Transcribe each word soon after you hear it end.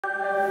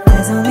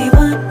There's only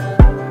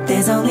one,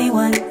 there's only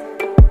one.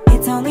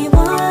 It's only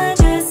one,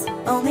 just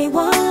only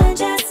one,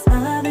 just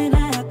love and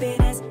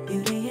happiness,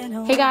 beauty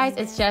and Hey guys,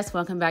 it's Jess.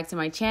 Welcome back to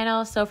my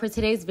channel. So for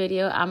today's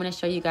video, I'm going to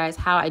show you guys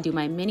how I do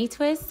my mini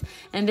twists.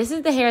 And this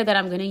is the hair that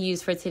I'm going to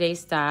use for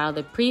today's style,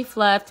 the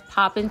pre-fluffed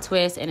pop and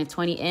twist in a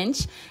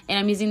 20-inch. And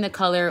I'm using the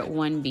color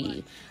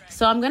 1B.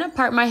 So I'm gonna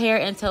part my hair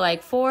into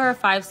like 4 or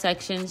 5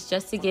 sections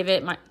just to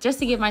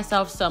give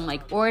myself some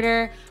like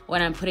order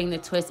when I'm putting the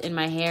twist in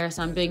my hair.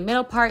 So I'm doing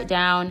middle part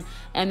down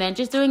and then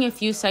just doing a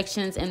few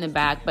sections in the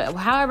back. But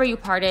however you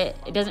part it,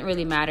 it doesn't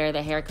really matter.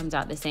 The hair comes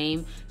out the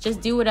same.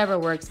 Just do whatever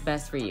works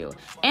best for you.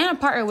 And I'm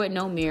parting with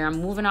no mirror. I'm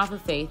moving off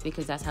of faith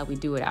because that's how we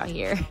do it out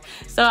here.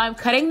 So I'm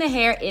cutting the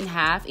hair in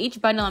half. Each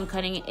bundle I'm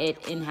cutting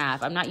it in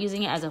half. I'm not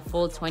using it as a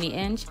full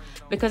 20-inch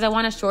because I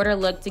want a shorter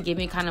look to give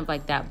me kind of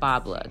like that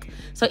bob look.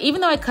 So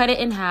even though I cut it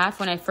in half,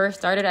 when I first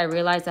started, I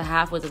realized the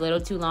half was a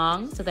little too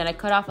long. So then I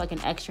cut off like an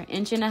extra 1.5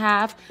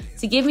 inches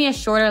to give me a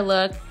shorter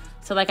look.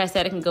 So like I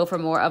said, it can go for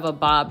more of a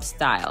bob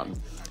style.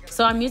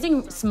 So I'm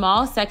using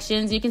small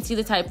sections. You can see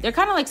the type. They're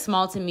kind of like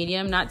small to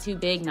medium, not too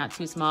big, not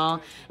too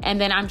small. And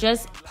then I'm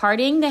just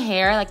parting the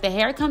hair. Like the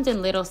hair comes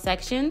in little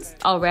sections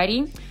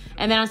already.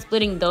 And then I'm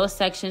splitting those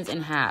sections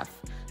in half.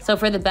 So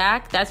for the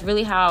back, that's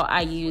really how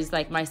I use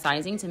like my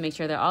sizing to make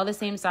sure they're all the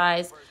same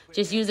size.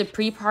 Just use a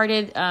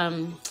pre-parted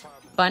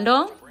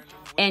bundle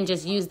and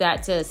just use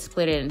that to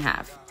split it in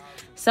half.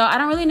 So I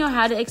don't really know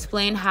how to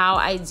explain how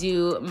I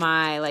do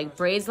my like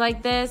braids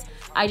like this.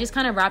 I just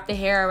kind of wrap the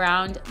hair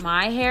around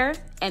my hair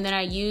and then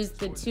I use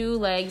the 2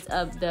 legs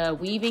of the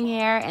weaving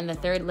hair and the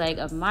 3rd leg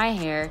of my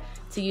hair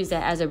to use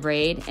that as a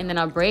braid. And then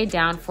I'll braid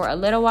down for a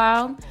little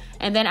while.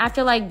 And then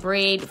after like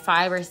braid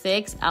 5 or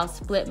 6, I'll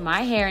split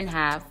my hair in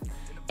half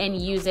and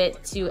use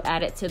it to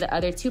add it to the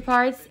other 2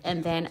 parts.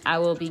 And then I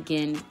will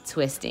begin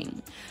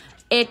twisting.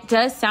 It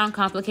does sound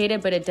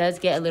complicated, but it does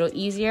get a little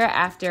easier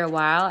after a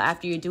while.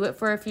 After you do it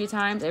for a few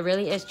times, it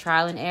really is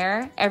trial and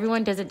error.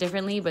 Everyone does it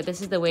differently, but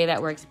this is the way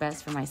that works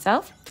best for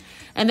myself.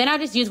 And then I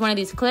just use one of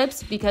these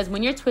clips because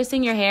when you're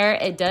twisting your hair,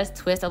 it does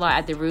twist a lot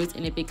at the roots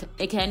and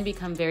it can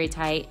become very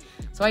tight.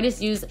 So I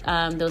just use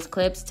those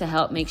clips to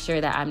help make sure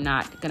that I'm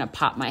not gonna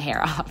pop my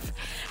hair off.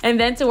 And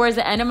then towards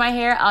the end of my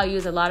hair, I'll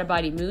use a lot of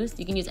body mousse.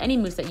 You can use any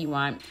mousse that you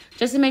want,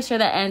 just to make sure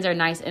the ends are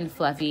nice and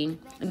fluffy.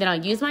 And then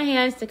I'll use my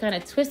hands to kind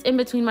of twist in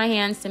between my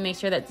hands to make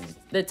sure that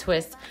the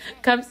twist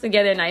comes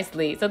together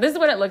nicely. So this is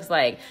what it looks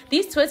like.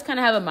 These twists kind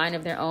of have a mind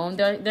of their own.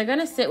 They're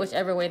gonna sit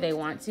whichever way they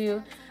want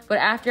to, but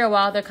after a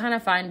while, they'll kind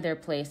of find their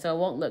place, so it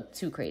won't look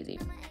too crazy.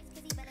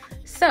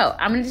 So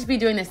I'm gonna just be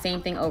doing the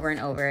same thing over and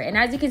over. And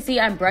as you can see,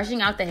 I'm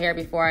brushing out the hair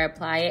before I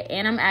apply it,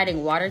 and I'm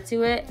adding water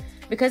to it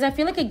because I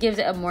feel like it gives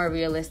it a more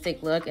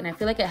realistic look, and I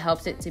feel like it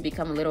helps it to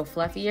become a little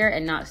fluffier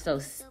and not so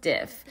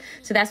stiff.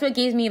 So that's what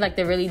gives me like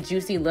the really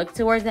juicy look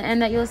towards the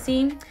end that you'll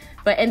see.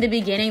 But in the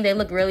beginning, they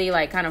look really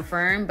like kind of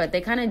firm, but they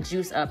kind of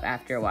juice up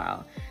after a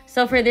while.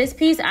 So for this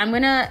piece, I'm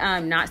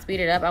gonna not speed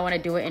it up. I wanna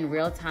do it in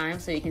real time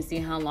so you can see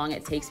how long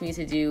it takes me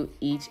to do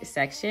each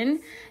section.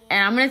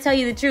 And I'm gonna tell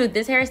you the truth,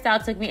 this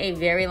hairstyle took me a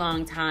very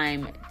long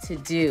time to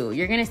do.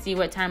 You're gonna see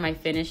what time I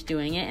finished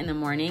doing it in the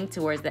morning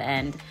towards the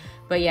end.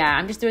 But yeah,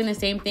 I'm just doing the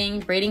same thing,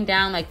 braiding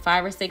down like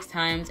 5 or 6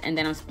 times, and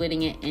then I'm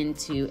splitting it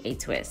into a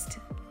twist.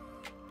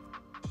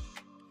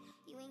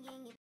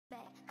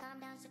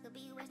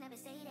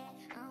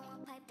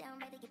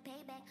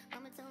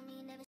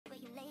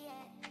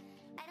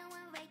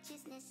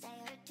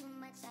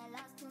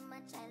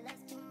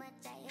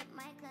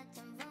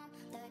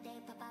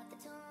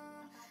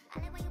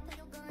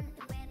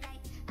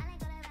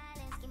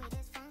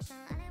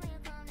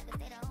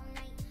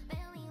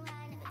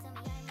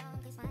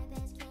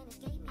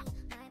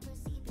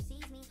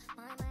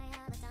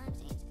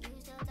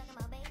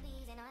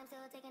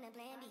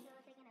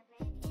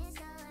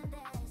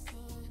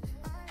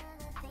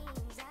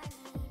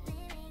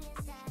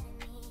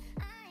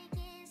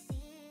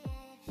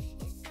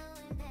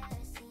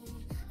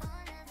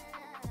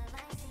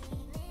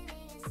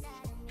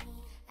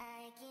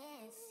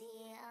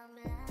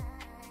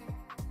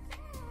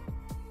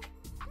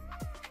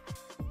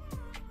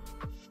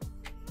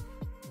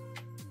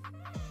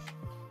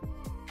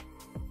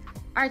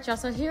 All right, y'all,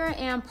 so here I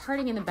am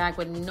parting in the back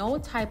with no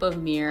type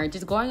of mirror,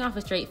 just going off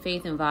of straight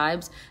faith and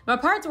vibes. My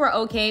parts were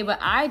okay, but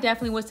I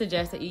definitely would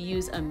suggest that you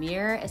use a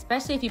mirror,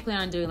 especially if you plan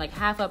on doing like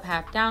half up,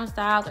 half down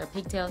styles or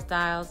pigtail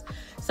styles.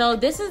 So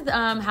this is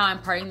how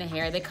I'm parting the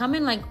hair. They come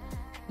in like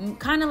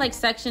kind of like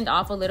sectioned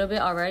off a little bit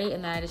already,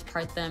 and then I just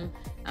part them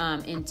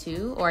in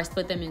 2, or I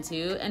split them in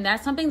 2. And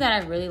that's something that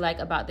I really like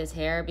about this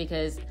hair,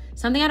 because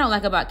something I don't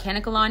like about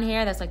canicolon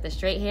hair, that's like the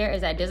straight hair,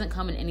 is that it doesn't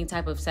come in any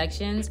type of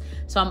sections.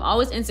 So I'm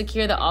always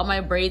insecure that all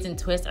my braids and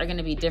twists are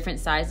gonna be different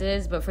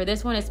sizes. But for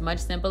this one, it's much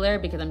simpler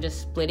because I'm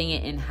just splitting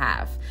it in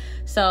half.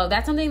 So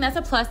that's something that's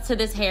a plus to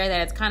this hair,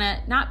 that it's kind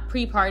of not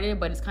pre-parted,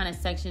 but it's kind of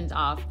sections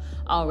off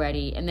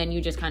already. And then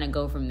you just kind of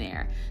go from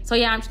there. So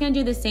yeah, I'm just gonna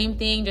do the same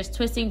thing, just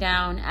twisting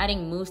down,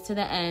 adding mousse to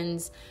the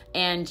ends,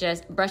 and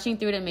just brushing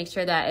through to make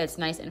sure that it's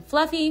nice and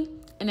fluffy,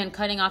 and then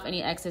cutting off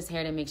any excess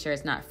hair to make sure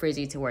it's not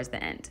frizzy towards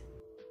the end.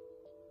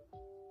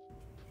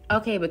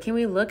 Okay, but can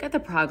we look at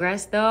the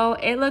progress though?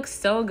 It looks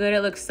so good.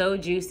 It looks so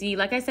juicy.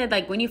 Like I said,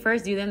 like when you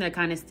first do them, they're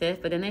kind of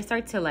stiff, but then they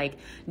start to like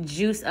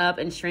juice up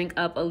and shrink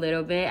up a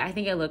little bit. I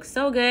think it looks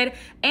so good.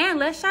 And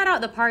let's shout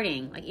out the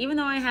parting. Like even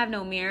though I have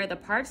no mirror, the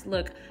parts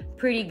look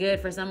pretty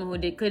good for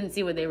someone who couldn't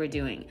see what they were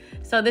doing.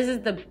 So this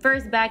is the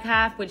first back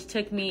half, which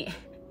took me,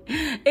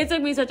 it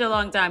took me such a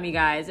long time, you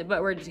guys,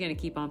 but we're just gonna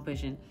keep on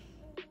pushing.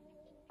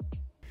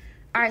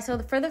 All right, so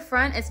for the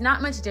front, it's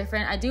not much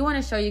different. I do want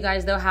to show you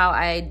guys though how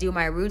I do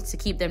my roots to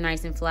keep them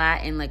nice and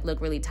flat and like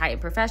look really tight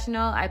and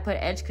professional. I put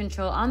edge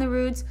control on the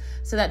roots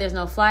so that there's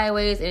no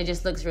flyaways and it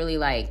just looks really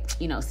like,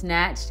 you know,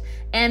 snatched.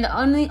 And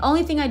the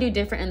only thing I do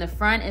different in the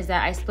front is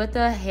that I split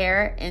the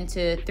hair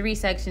into 3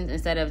 sections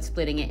instead of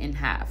splitting it in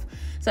half.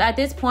 So at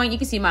this point, you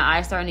can see my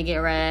eyes starting to get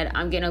red.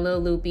 I'm getting a little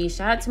loopy.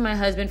 Shout out to my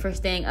husband for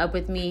staying up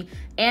with me.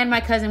 And my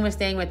cousin was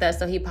staying with us,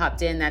 so he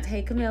popped in. That's,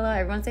 hey, Camilla,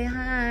 everyone say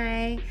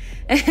hi.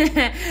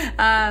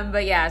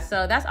 But yeah,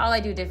 so that's all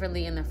I do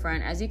differently in the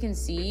front. As you can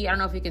see, I don't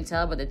know if you can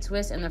tell, but the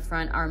twists in the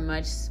front are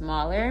much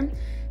smaller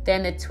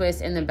than the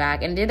twists in the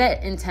back. And I did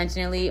that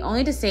intentionally,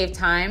 only to save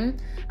time.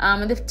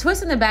 The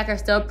twists in the back are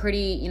still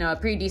pretty, you know, a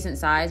pretty decent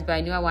size, but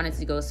I knew I wanted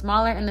to go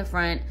smaller in the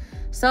front.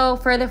 So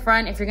for the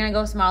front, if you're gonna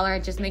go smaller,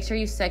 just make sure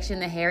you section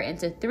the hair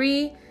into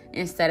 3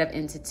 instead of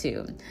into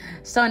 2.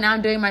 So now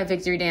I'm doing my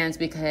victory dance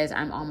because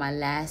I'm on my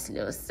last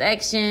little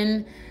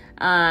section.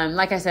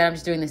 Like I said, I'm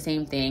just doing the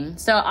same thing.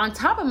 So on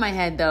top of my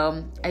head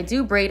though, I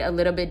do braid a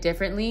little bit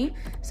differently.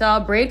 So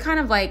I'll braid kind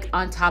of like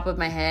on top of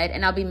my head,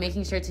 and I'll be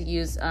making sure to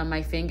use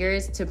my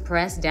fingers to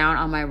press down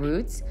on my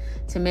roots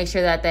to make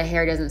sure that the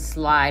hair doesn't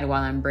slide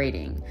while I'm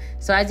braiding.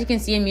 So as you can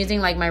see, I'm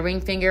using like my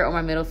ring finger or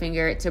my middle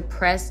finger to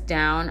press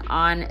down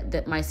on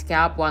my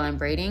scalp while I'm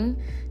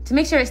braiding to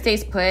make sure it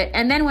stays put.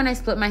 And then when I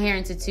split my hair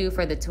into 2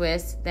 for the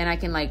twist, then I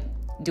can like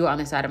do it on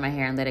the side of my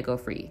hair and let it go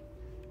free.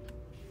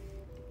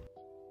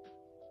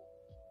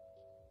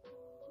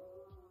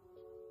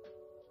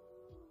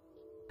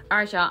 All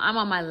right, y'all, I'm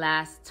on my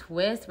last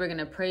twist. We're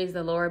gonna praise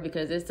the Lord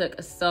because this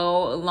took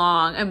so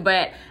long.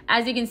 But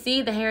as you can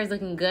see, the hair is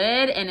looking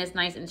good and it's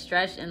nice and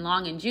stretched and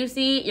long and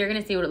juicy. You're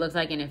gonna see what it looks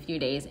like in a few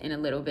days in a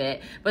little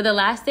bit. But the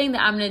last thing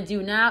that I'm gonna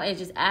do now is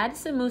just add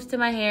some mousse to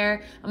my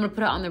hair. I'm gonna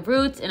put it on the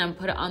roots and I'm gonna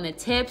put it on the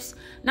tips.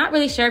 Not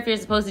really sure if you're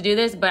supposed to do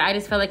this, but I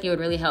just felt like it would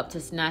really help to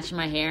snatch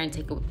my hair and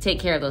take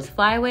care of those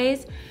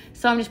flyaways.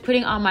 So I'm just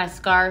putting on my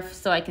scarf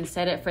so I can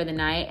set it for the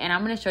night. And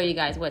I'm gonna show you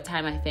guys what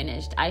time I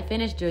finished. I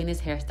finished doing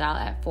this hairstyle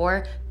at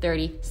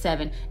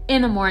 4:37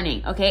 in the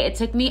morning, okay? It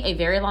took me a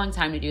very long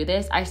time to do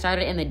this. I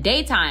started in the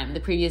daytime the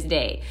previous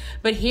day.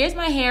 But here's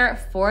my hair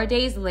 4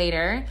 days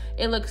later.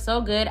 It looks so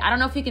good. I don't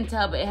know if you can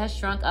tell, but it has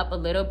shrunk up a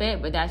little bit,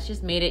 but that's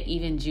just made it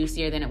even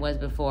juicier than it was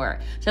before.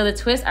 So the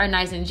twists are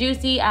nice and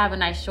juicy. I have a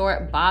nice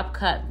short bob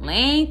cut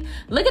length.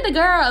 Look at the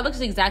girl. It looks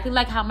exactly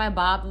like how my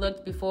bob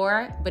looked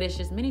before, but it's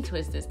just mini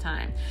twist this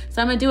time.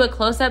 So I'm gonna do a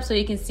close-up so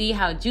you can see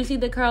how juicy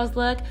the curls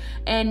look.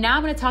 And now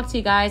I'm gonna talk to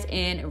you guys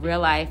in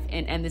real life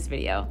and end this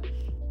video.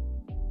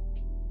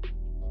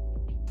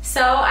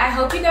 So I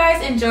hope you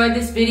guys enjoyed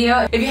this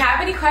video. If you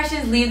have any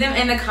questions, leave them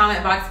in the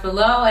comment box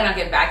below and I'll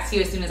get back to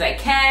you as soon as I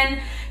can.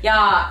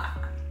 Y'all,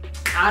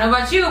 I don't know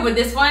about you, but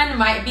this one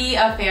might be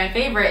a fan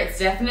favorite.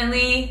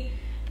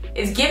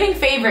 It's giving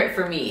favorite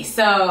for me.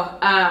 So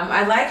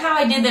I like how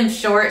I did them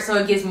short so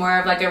it gives more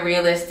of like a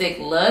realistic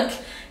look.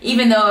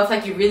 Even though if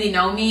like you really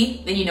know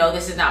me, then you know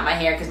this is not my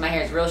hair because my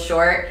hair is real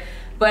short.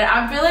 But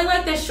I'm feeling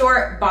like the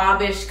short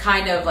bobbish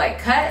kind of like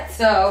cut.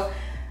 So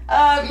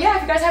yeah,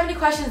 if you guys have any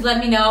questions, let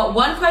me know.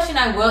 One question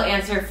I will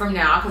answer from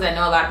now, because I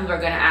know a lot of people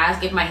are gonna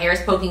ask if my hair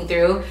is poking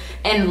through.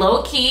 And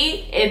low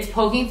key, it's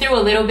poking through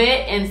a little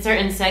bit in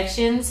certain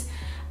sections.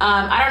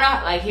 I don't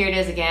know, like here it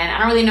is again. I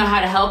don't really know how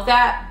to help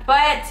that,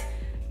 but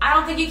I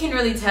don't think you can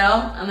really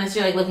tell unless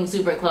you're like looking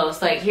super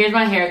close. Like here's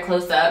my hair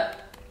close up.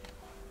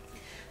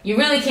 You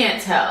really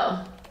can't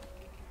tell.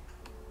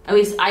 At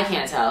least I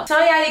can't tell. So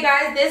yeah, you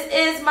guys, this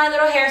is my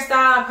little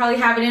hairstyle. I'll probably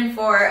have it in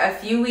for a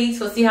few weeks.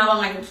 We'll see how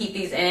long I can keep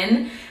these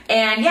in.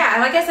 And yeah,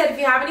 like I said, if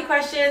you have any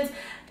questions,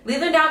 leave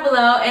them down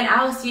below and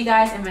I will see you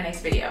guys in my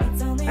next video.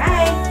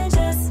 Bye.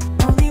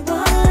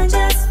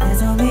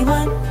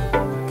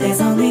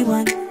 There's only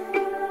one.